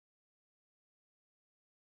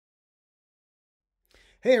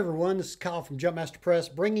Hey everyone, this is Kyle from Jumpmaster Press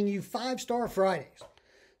bringing you 5-Star Fridays.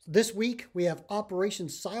 This week we have Operation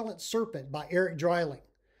Silent Serpent by Eric Dreiling.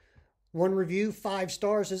 One review, 5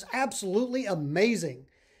 stars, is absolutely amazing.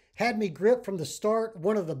 Had me gripped from the start,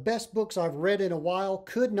 one of the best books I've read in a while,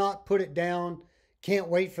 could not put it down, can't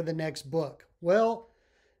wait for the next book. Well,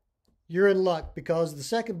 you're in luck because the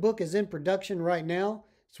second book is in production right now.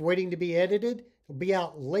 It's waiting to be edited. It'll be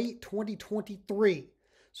out late 2023,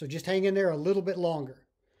 so just hang in there a little bit longer.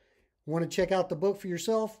 Want to check out the book for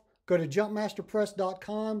yourself? Go to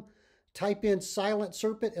jumpmasterpress.com, type in Silent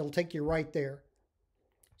Serpent, it'll take you right there.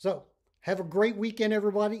 So, have a great weekend,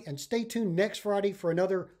 everybody, and stay tuned next Friday for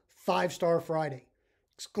another 5-Star Friday,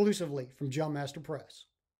 exclusively from Jumpmaster Press.